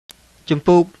ជំ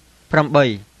ពូក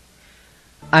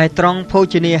8ឯត្រង់ភោ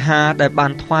ជនាហារដែលបា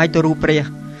នថ្វាយទៅរូបព្រះ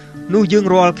នោះយើង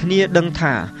រាល់គ្នាដឹង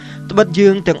ថាត្បិតយើ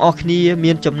ងទាំងអស់គ្នា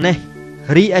មានចំណេះ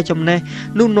រីឯចំណេះ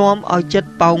នោះនាំឲ្យចិត្ត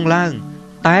ប៉ោងឡើង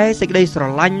តែសេចក្តីស្រ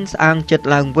ឡាញ់ស្អាងចិត្ត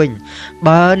ឡើងវិញ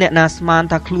បើអ្នកណាស្មាន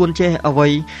ថាខ្លួនចេះអ្វី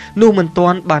នោះមិនទា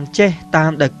ន់បានចេះតា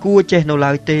មដែលគួរចេះនៅ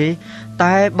ឡើយទេ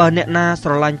តែបើអ្នកណាស្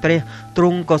រឡាញ់ព្រះទ្រ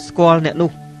ង់ក៏ស្គាល់អ្នក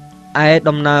នោះឯ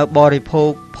ដំណើរបរិភោ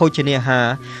គភោជនាហារ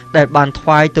ដែលបានថ្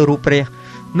វាយទៅរូបព្រះ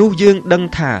នោះយើងដឹង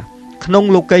ថាក្នុង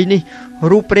លោកីយ៍នេះ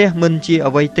រូបព្រះមិនជា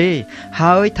អ្វីទេ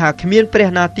ហើយថាគ្មានព្រះ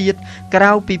ណាទៀតក្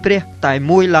រៅពីព្រះតែ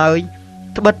មួយឡើយ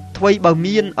ត្បិតអ្វីបើ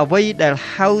មានអ្វីដែល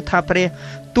ហៅថាព្រះ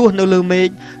ទោះនៅលើមេឃ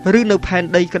ឬនៅផែន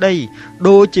ដីក្តី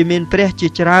ដូចជាមានព្រះជា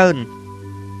ច្រើន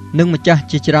និងម្ចាស់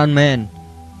ជាច្រើនមែន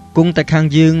គង់តែខាង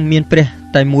យើងមានព្រះ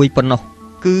តែមួយប៉ុណ្ណោះ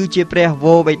គឺជាព្រះវ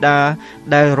របិតា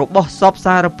ដែលរបស់សព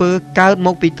សារពើកើតម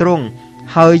កពីទ្រង់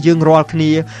ហើយយើងរាល់គ្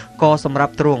នាក៏សម្រា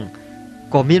ប់ទ្រង់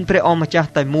ក៏មានព្រះអម្ចាស់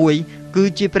តែមួយគឺ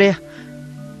ជាព្រះ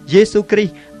យេស៊ូវគ្រី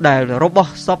ស្ទដែលរប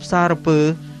ស់សពសារពើ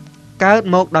កើត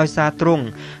មកដោយសារទ្រង់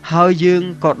ហើយយើង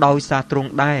ក៏ដោយសារទ្រង់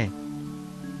ដែរ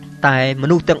តែម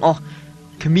នុស្សទាំងអស់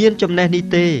គ្មានចំណេះនេះ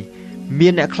ទេមា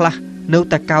នអ្នកខ្លះនៅ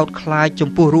តែកោតខ្លាចចំ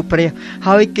ពោះរូបព្រះ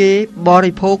ហើយគេប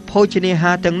រិភោគភោជនា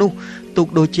ហារទាំងនោះទុក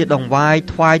ដូចជាដង្វាយ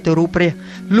ថ្វាយទៅរូបព្រះ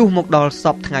លុះមកដល់ស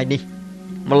ពថ្ងៃនេះ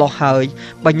ម្ល៉េះហើយ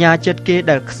បញ្ញាចិត្តគេ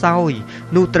ដែលខ្សោយ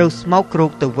នោះត្រូវស្មោកគ្រោ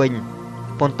កទៅវិញ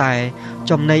ប៉ុន្តែ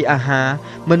ចំណីអាហារ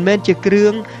មិនមែនជាគ្រឿ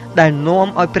ងដែលនាំ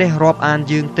ឲ្យព្រះរាប់អាន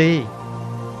យើងទេ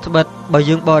ត្បិតបើ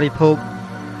យើងបរិភោគ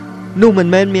នោះមិន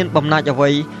មែនមានបំណាច់អ្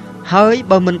វីហើយ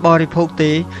បើមិនបរិភោគ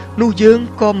ទេនោះយើង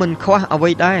ក៏មិនខ្វះអ្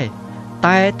វីដែរ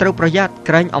តែត្រូវប្រយ័ត្ន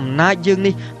ក្រែងអំណាចយើង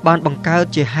នេះបានបង្កើត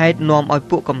ជាហេតុនាំឲ្យ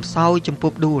ពួកកំសោយចំ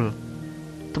ពោះដួល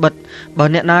ត្បិតបើ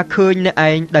អ្នកណាឃើញអ្នកឯ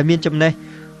ងដែលមានចំណេះ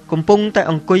កំពុងតែ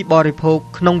អង្គុយបរិភោគ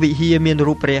ក្នុងវិហារមាន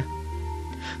រូបព្រះ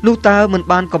នោះតើមិន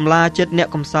បានកំឡាចិត្តអ្នក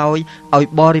កំសោយឲ្យ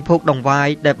បរិភោគដង្វាយ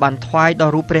ដែលបានថ្វាយដ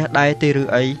ល់រូបព្រះដែរទេឬ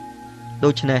អីដូ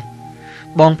ច្នេះ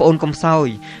បងប្អូនកំសោយ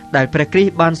ដែលព្រះគ្រីស្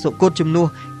ទបានសុគតជំនួស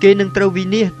គេនឹងត្រូវវិ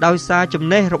នាសដោយសារចំ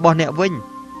ណេះរបស់អ្នកវិញ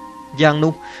យ៉ាង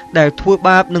នោះដែលធ្វើ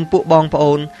បាបនឹងពួកបងប្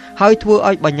អូនហើយធ្វើ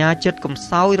ឲ្យបញ្ញាចិត្តកំ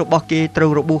សោយរបស់គេត្រូ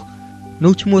វរបួស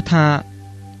នោះឈ្មោះថា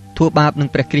ធ្វើបាបនឹង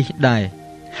ព្រះគ្រីស្ទដែរ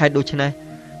ហេតុដូច្នេះ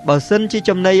បើសិនជា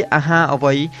ចំណីអាហារអ្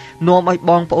វីនាំឲ្យ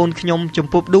បងប្អូនខ្ញុំចំ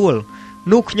ពោះដួល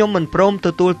នោះខ្ញុំមិនព្រមទ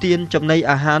ទួលទានចំណី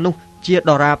អាហារនោះជា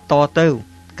ដរាបតទៅ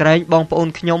ក្រែងបងប្អូន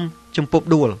ខ្ញុំចំពោះ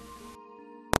ដួល